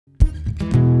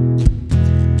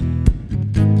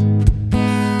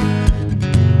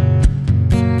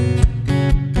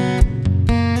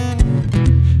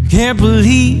Can't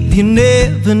believe you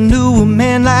never knew a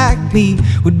man like me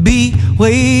would be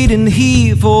waiting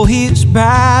here for his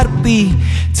bride to be,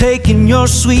 taking your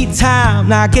sweet time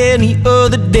like any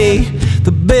other day,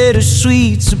 the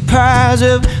bittersweet surprise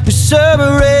of the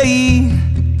summer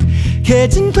rain.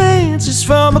 Catching glances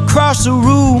from across the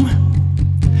room,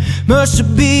 must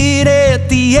have been at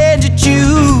the end of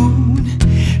June.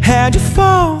 How'd you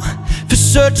fall for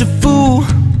such a fool?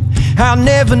 I'll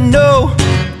never know,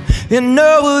 and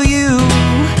know you.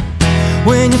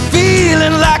 When you're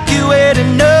feeling like you had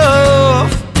enough,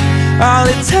 all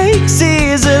it takes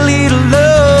is a little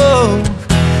love.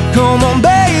 Come on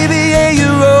baby, yeah,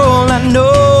 you're all I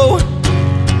know.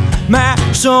 My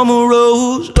summer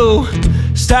rose, oh,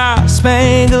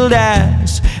 star-spangled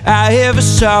eyes I ever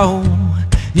saw.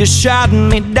 You shot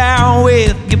me down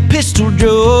with your pistol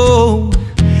draw.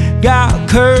 Got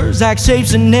curves like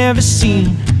shapes I've never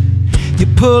seen.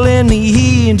 You're pulling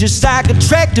me in just like a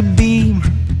tractor beam.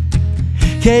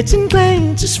 Catching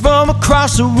glances from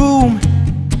across the room,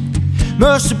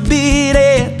 must have been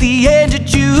at the end of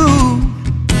June.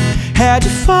 How'd you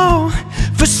fall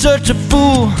for such a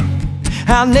fool?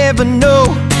 I'll never know,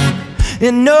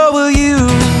 and know you.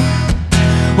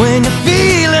 When you're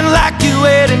feeling like you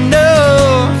had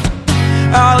enough,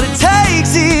 all it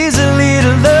takes is a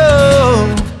little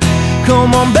love.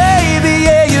 Come on baby,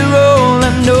 yeah, you're all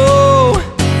I know.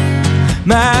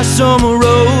 My summer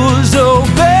rose, oh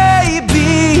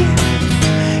baby,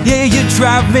 yeah, you're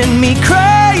driving me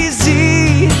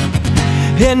crazy.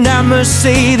 And I must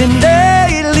say that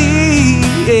lately,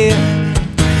 yeah,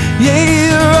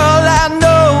 you're all I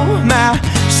know. My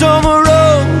summer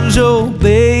rose, oh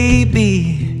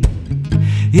baby,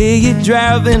 yeah, you're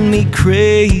driving me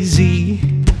crazy.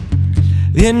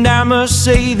 And I must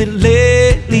say that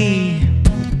lately,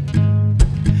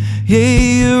 yeah,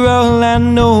 you're all I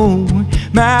know.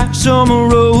 My summer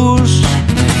rose.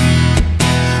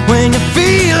 When you're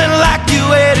feeling like you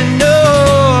had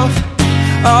enough,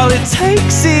 all it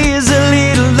takes is a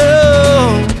little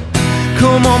love.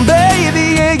 Come on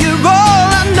baby, yeah, you're all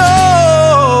I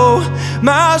know.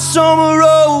 My summer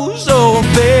rose, oh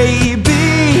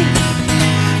baby,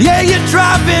 yeah, you're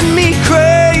driving me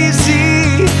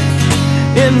crazy.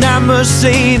 And I must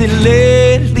say that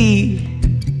lately,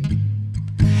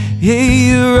 yeah,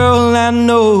 you're all I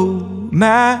know.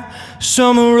 My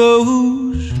summer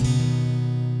rose.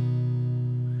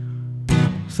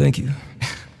 Thank you.